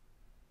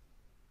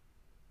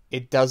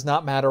 It does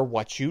not matter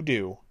what you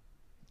do.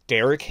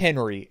 Derrick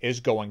Henry is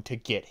going to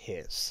get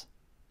his.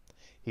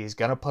 He's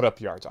going to put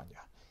up yards on you.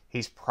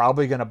 He's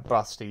probably going to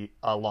bust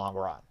a long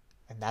run.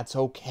 And that's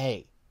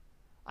okay.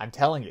 I'm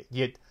telling you,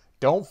 you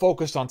don't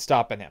focus on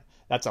stopping him.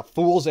 That's a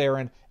fool's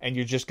errand, and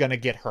you're just going to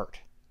get hurt.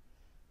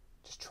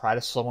 Just try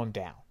to slow him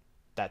down.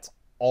 That's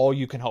all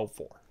you can hope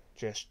for.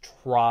 Just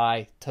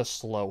try to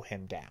slow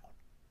him down.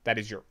 That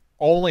is your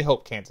only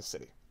hope, Kansas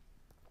City.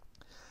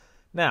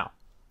 Now,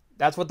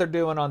 that's what they're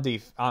doing on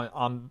the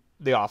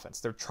offense.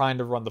 They're trying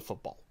to run the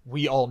football.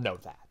 We all know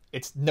that.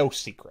 It's no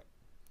secret.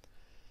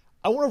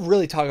 I want to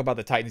really talk about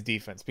the Titans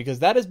defense, because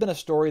that has been a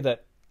story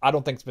that I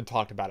don't think has been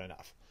talked about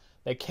enough.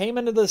 They came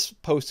into this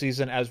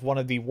postseason as one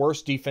of the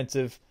worst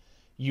defensive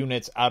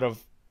units out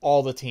of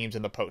all the teams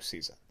in the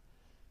postseason.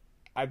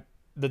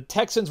 The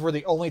Texans were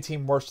the only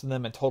team worse than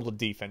them in total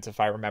defense, if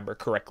I remember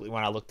correctly,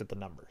 when I looked at the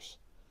numbers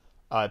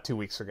 2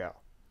 weeks ago.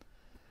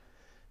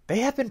 They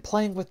have been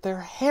playing with their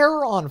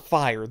hair on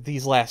fire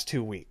these last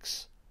 2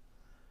 weeks.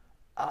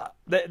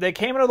 They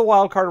came into the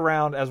wild card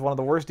round as one of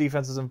the worst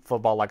defenses in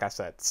football, like I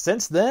said.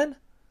 Since then,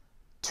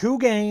 2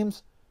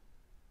 games,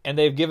 and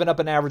they've given up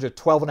an average of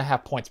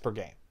 12.5 points per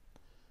game.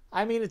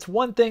 I mean, it's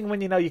one thing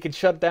when you can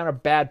shut down a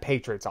bad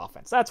Patriots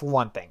offense. That's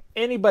one thing.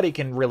 Anybody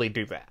can really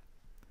do that.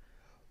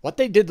 What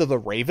they did to the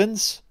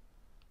Ravens,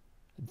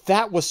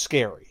 that was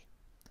scary.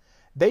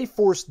 They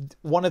forced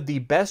one of the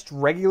best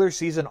regular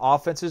season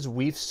offenses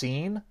we've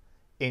seen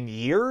in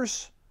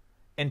years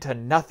into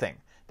nothing.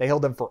 They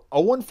held them for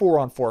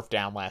 0-4 on 4th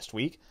down last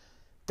week.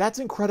 That's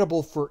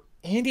incredible for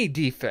any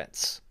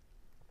defense.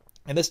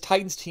 And this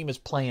Titans team is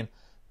playing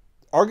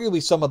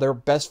arguably some of their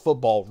best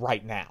football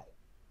right now.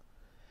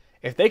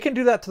 If they can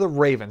do that to the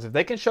Ravens, if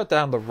they can shut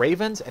down the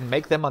Ravens and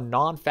make them a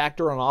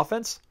non-factor on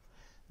offense,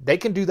 they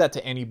can do that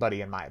to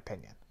anybody, in my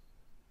opinion.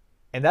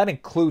 And that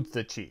includes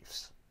the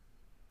Chiefs.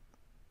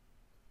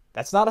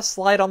 That's not a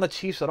slight on the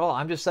Chiefs at all.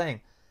 I'm just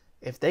saying,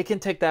 if they can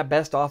take that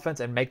best offense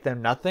and make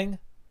them nothing,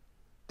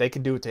 they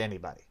can do it to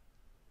anybody.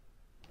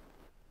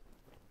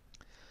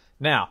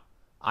 Now,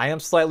 I am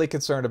slightly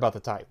concerned about the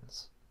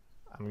Titans.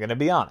 I'm going to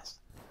be honest.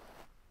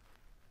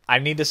 I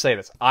need to say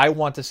this. I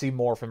want to see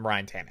more from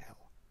Ryan Tannehill.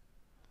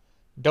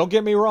 Don't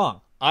get me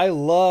wrong. I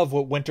love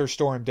what Winter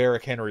Storm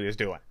Derrick Henry is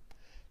doing.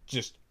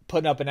 Just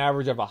putting up an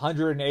average of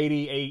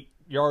 188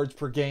 yards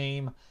per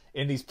game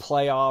in these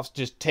playoffs,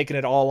 just taking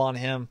it all on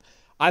him.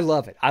 I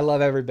love it. I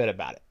love every bit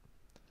about it.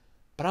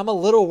 But I'm a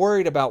little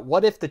worried about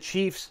what if the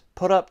Chiefs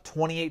put up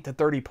 28 to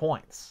 30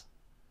 points.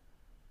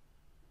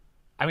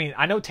 I mean,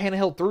 I know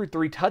Tannehill threw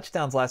 3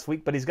 touchdowns last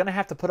week, but he's going to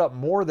have to put up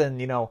more than,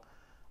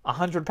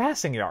 100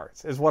 passing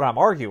yards is what I'm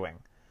arguing.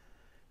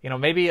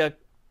 Maybe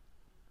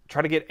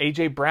try to get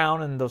A.J.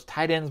 Brown and those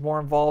tight ends more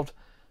involved.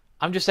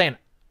 I'm just saying,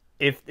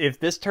 if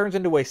this turns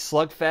into a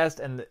slugfest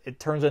and it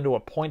turns into a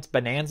points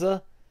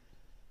bonanza,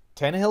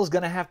 Tannehill's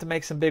going to have to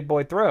make some big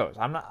boy throws.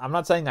 I'm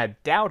not saying I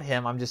doubt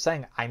him. I'm just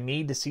saying I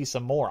need to see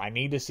some more. I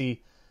need to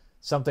see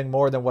something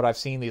more than what I've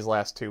seen these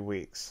last 2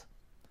 weeks.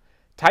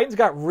 Titans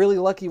got really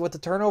lucky with the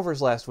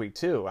turnovers last week,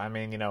 too. I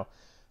mean,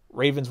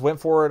 Ravens went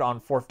for it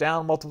on 4th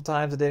down multiple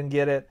times and didn't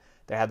get it.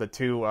 They had the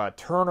 2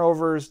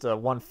 turnovers, the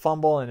 1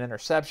 fumble and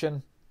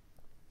interception.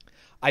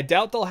 I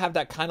doubt they'll have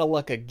that kind of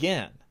luck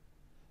again.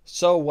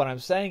 So what I'm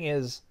saying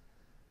is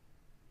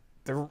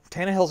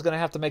Tannehill's going to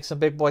have to make some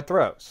big boy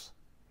throws.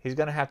 He's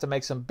going to have to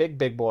make some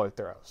big boy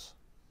throws.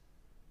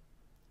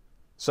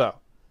 So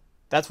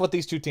that's what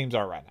these two teams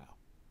are right now.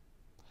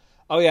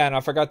 Oh, yeah, and I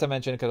forgot to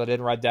mention, because I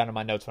didn't write down in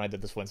my notes when I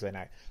did this Wednesday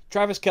night,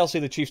 Travis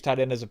Kelce, the Chiefs tight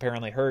end, is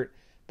apparently hurt,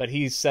 but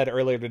he said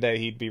earlier today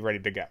he'd be ready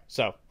to go.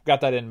 So,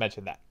 got that in and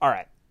mentioned that. All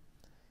right.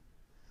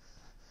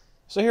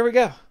 So, here we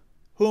go.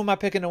 Who am I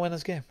picking to win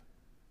this game?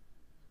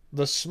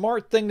 The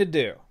smart thing to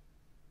do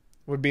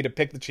would be to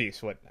pick the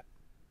Chiefs, wouldn't it?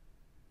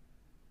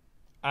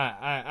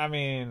 I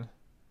mean,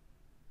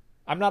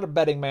 I'm not a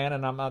betting man,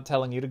 and I'm not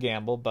telling you to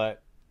gamble,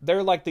 but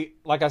they're like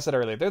I said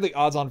earlier, they're the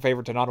odds-on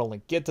favorite to not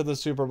only get to the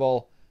Super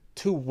Bowl,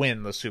 to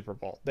win the Super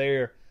Bowl.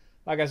 They're,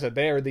 like I said,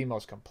 they are the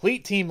most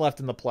complete team left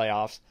in the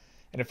playoffs.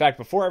 And in fact,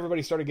 before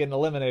everybody started getting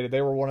eliminated,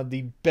 they were one of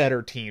the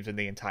better teams in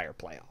the entire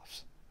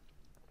playoffs.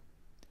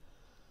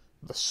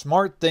 The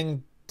smart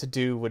thing to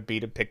do would be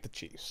to pick the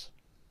Chiefs.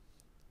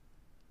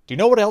 Do you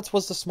know what else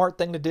was the smart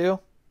thing to do?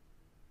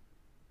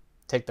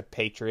 Take the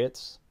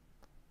Patriots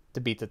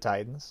to beat the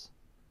Titans.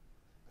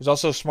 It was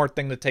also a smart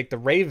thing to take the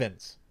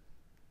Ravens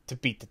to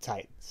beat the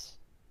Titans.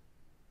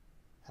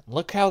 And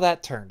look how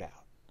that turned out.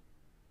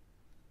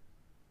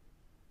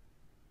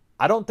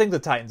 I don't think the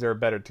Titans are a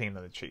better team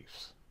than the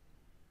Chiefs.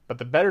 But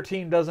the better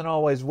team doesn't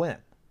always win.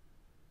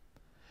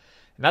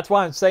 And that's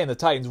why I'm saying the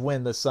Titans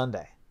win this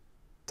Sunday.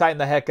 Tighten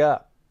the heck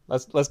up.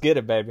 Let's get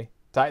it, baby.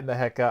 Tighten the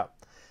heck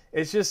up.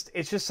 It's just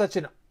such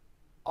an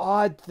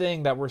odd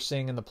thing that we're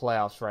seeing in the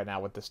playoffs right now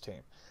with this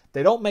team.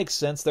 They don't make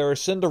sense. They're a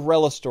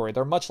Cinderella story.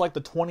 They're much like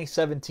the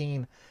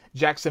 2017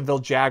 Jacksonville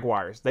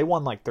Jaguars. They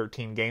won like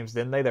 13 games,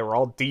 didn't they? They were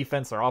all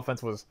defense. Their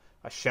offense was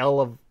a shell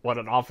of what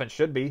an offense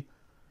should be.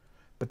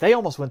 But they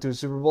almost went to a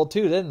Super Bowl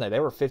too, didn't they? They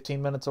were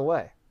 15 minutes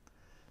away.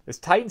 This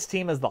Titans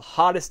team is the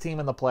hottest team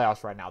in the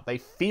playoffs right now. They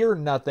fear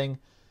nothing,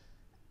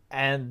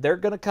 and they're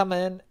going to come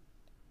in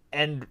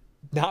and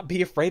not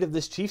be afraid of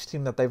this Chiefs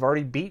team that they've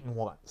already beaten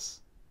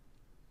once.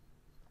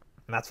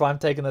 And that's why I'm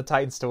taking the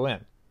Titans to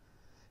win.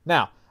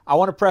 Now, I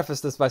want to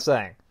preface this by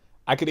saying,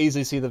 I could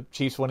easily see the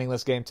Chiefs winning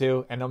this game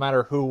too, and no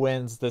matter who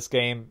wins this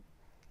game,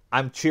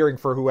 I'm cheering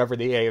for whoever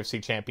the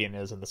AFC champion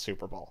is in the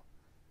Super Bowl.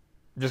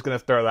 I'm just going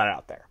to throw that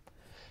out there.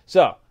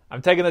 So,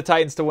 I'm taking the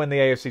Titans to win the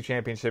AFC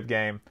Championship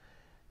game.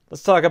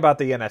 Let's talk about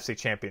the NFC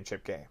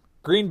Championship game.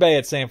 Green Bay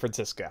at San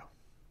Francisco.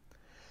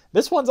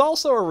 This one's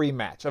also a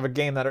rematch of a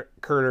game that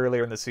occurred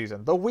earlier in the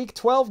season. The Week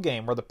 12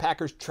 game where the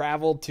Packers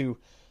traveled to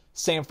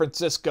San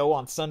Francisco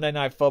on Sunday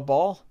Night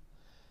Football.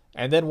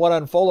 And then what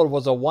unfolded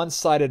was a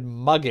one-sided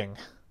mugging.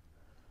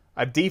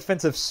 A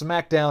defensive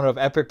smackdown of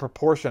epic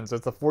proportions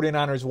as the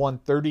 49ers won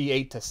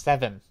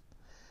 38-7.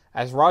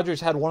 As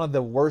Rodgers had one of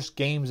the worst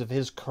games of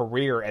his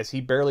career as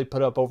he barely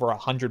put up over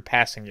 100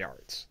 passing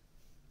yards.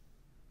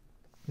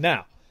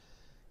 Now,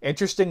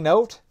 interesting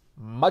note,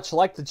 much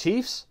like the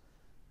Chiefs,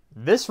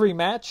 this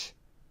rematch,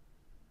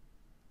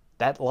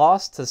 that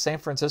loss to San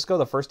Francisco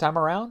the first time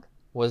around,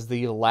 was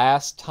the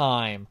last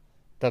time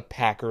the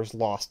Packers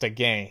lost a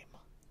game.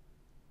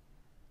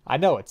 I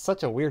know, it's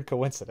such a weird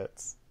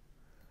coincidence.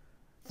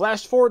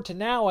 Flash forward to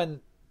now, and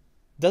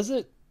does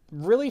it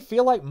really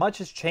feel like much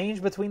has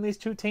changed between these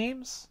two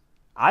teams?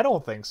 I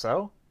don't think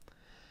so.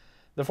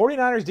 The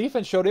 49ers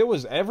defense showed it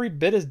was every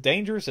bit as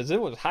dangerous as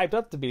it was hyped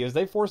up to be as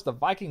they forced the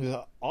Vikings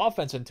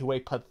offense into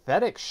a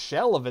pathetic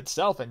shell of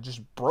itself and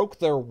just broke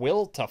their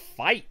will to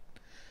fight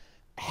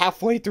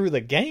halfway through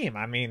the game.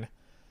 I mean,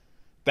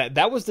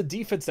 that was the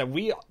defense that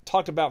we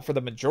talked about for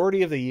the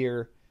majority of the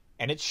year,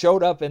 and it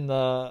showed up in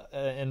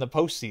the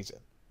postseason.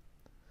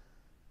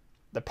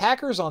 The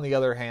Packers, on the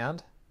other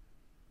hand,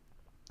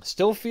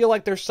 still feel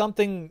like there's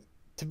something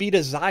to be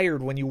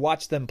desired when you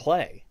watch them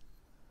play.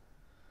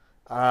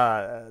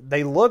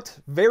 They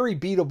looked very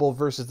beatable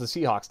versus the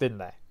Seahawks, didn't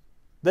they?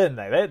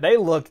 They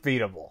looked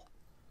beatable.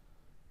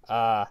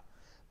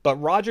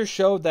 But Rodgers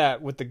showed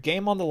that with the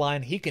game on the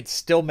line, he can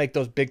still make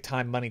those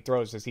big-time money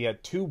throws, as he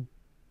had two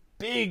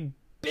big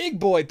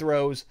boy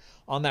throws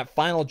on that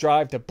final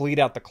drive to bleed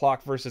out the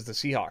clock versus the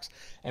Seahawks.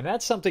 And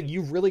that's something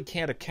you really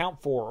can't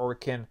account for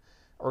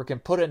or can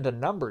put into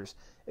numbers,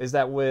 is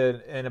that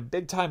when in a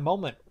big-time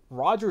moment,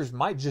 Rodgers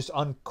might just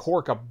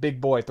uncork a big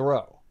boy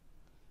throw.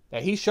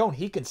 That he's shown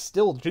he can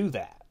still do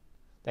that.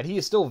 That he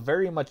is still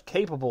very much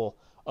capable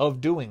of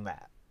doing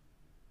that.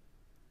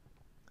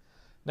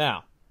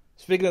 Now,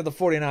 speaking of the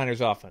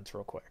 49ers offense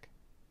real quick.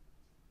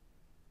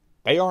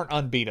 They aren't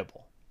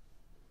unbeatable.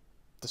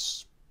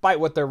 Despite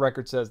what their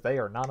record says, they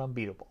are not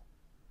unbeatable.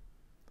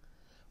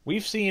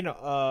 We've seen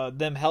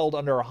them held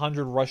under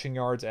 100 rushing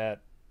yards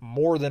at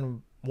more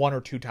than 1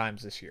 or 2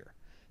 times this year.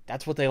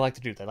 That's what they like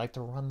to do. They like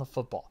to run the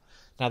football.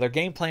 Now, their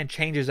game plan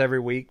changes every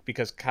week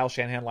because Kyle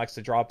Shanahan likes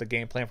to draw up the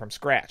game plan from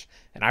scratch,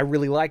 and I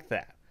really like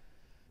that.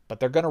 But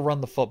they're going to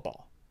run the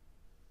football.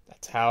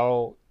 That's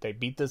how they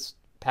beat this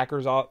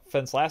Packers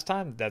offense last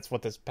time. That's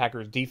what this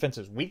Packers defense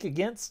is weak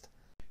against.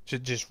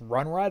 Should just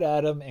run right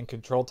at them and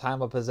control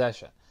time of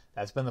possession.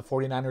 That's been the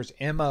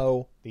 49ers'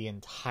 MO the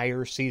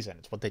entire season.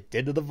 It's what they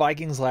did to the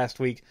Vikings last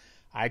week.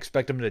 I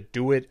expect them to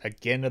do it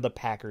again to the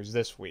Packers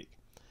this week.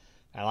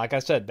 And like I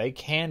said, they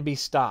can be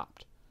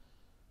stopped.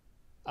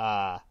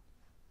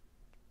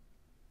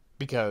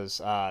 Because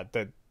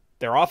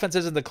their offense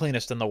isn't the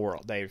cleanest in the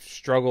world. They've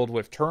struggled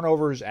with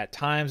turnovers at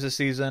times this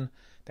season.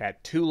 They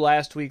had 2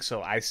 last week,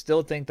 so I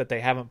still think that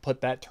they haven't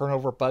put that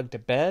turnover bug to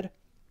bed.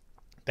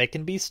 They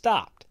can be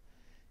stopped.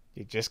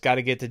 You just got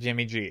to get to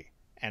Jimmy G.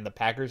 And the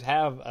Packers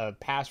have a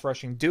pass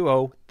rushing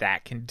duo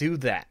that can do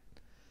that.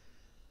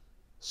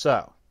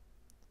 So,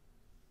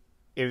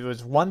 it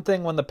was one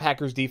thing when the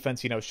Packers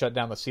defense, shut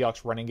down the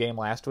Seahawks running game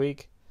last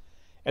week.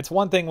 It's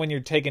one thing when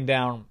you're taking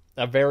down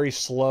a very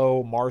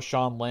slow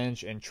Marshawn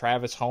Lynch and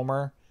Travis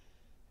Homer.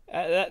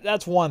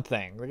 That's one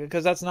thing,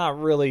 because that's not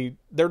really...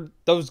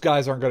 those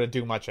guys aren't going to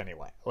do much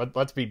anyway.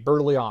 Let's be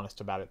brutally honest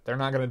about it. They're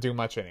not going to do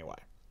much anyway.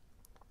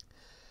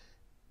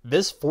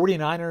 This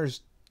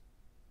 49ers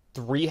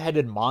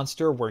three-headed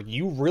monster where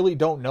you really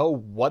don't know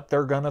what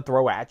they're going to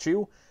throw at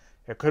you,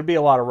 it could be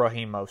a lot of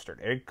Raheem Mostert.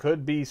 It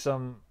could be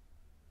some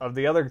of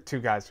the other 2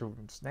 guys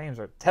whose names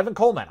are... Tevin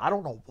Coleman. I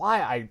don't know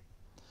why I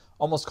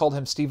almost called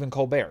him Stephen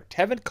Colbert.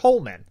 Tevin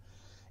Coleman.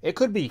 It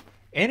could be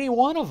any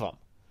one of them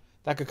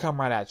that could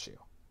come right at you.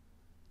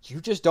 You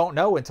just don't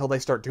know until they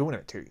start doing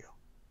it to you.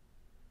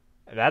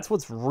 That's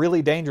what's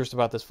really dangerous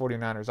about this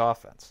 49ers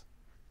offense.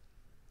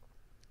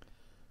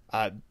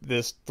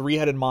 This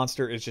three-headed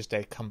monster is just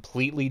a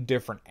completely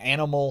different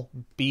animal,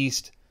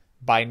 beast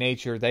by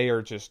nature. They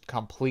are just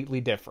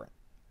completely different.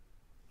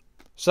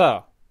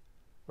 So,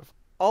 with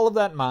all of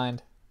that in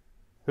mind,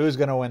 who's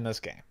going to win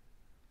this game?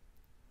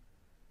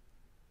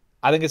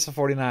 I think it's the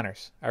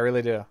 49ers. I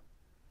really do.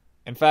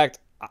 In fact,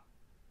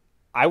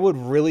 I would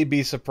really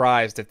be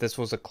surprised if this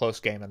was a close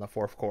game in the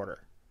fourth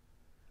quarter.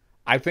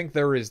 I think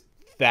there is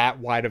that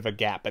wide of a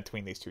gap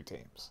between these 2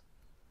 teams.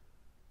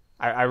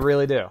 I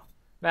really do.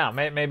 Now,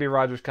 maybe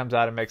Rodgers comes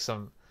out and makes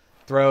some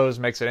throws,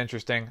 makes it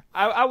interesting.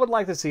 I would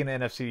like to see an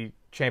NFC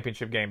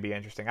Championship game be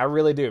interesting. I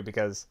really do,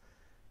 because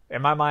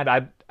in my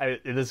mind,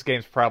 this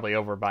game's probably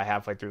over by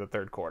halfway through the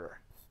third quarter.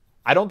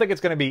 I don't think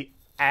it's going to be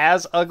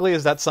as ugly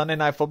as that Sunday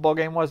Night Football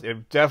game was.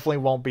 It definitely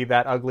won't be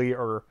that ugly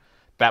or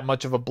that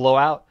much of a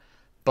blowout.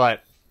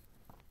 But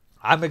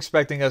I'm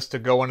expecting us to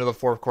go into the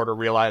fourth quarter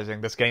realizing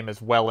this game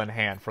is well in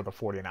hand for the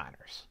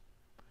 49ers.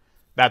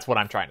 That's what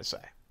I'm trying to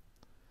say.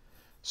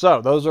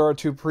 So, those are our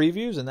 2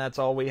 previews, and that's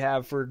all we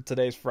have for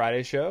today's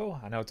Friday show.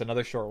 I know it's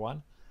another short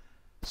one.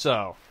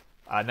 So,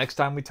 next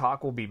time we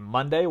talk will be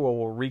Monday, where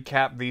we'll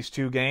recap these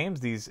 2 games,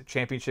 these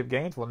championship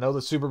games. We'll know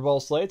the Super Bowl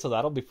slate, so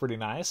that'll be pretty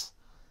nice.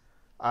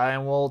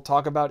 And we'll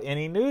talk about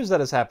any news that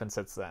has happened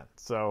since then.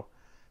 So,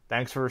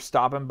 thanks for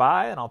stopping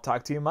by, and I'll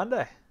talk to you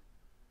Monday.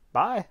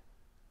 Bye.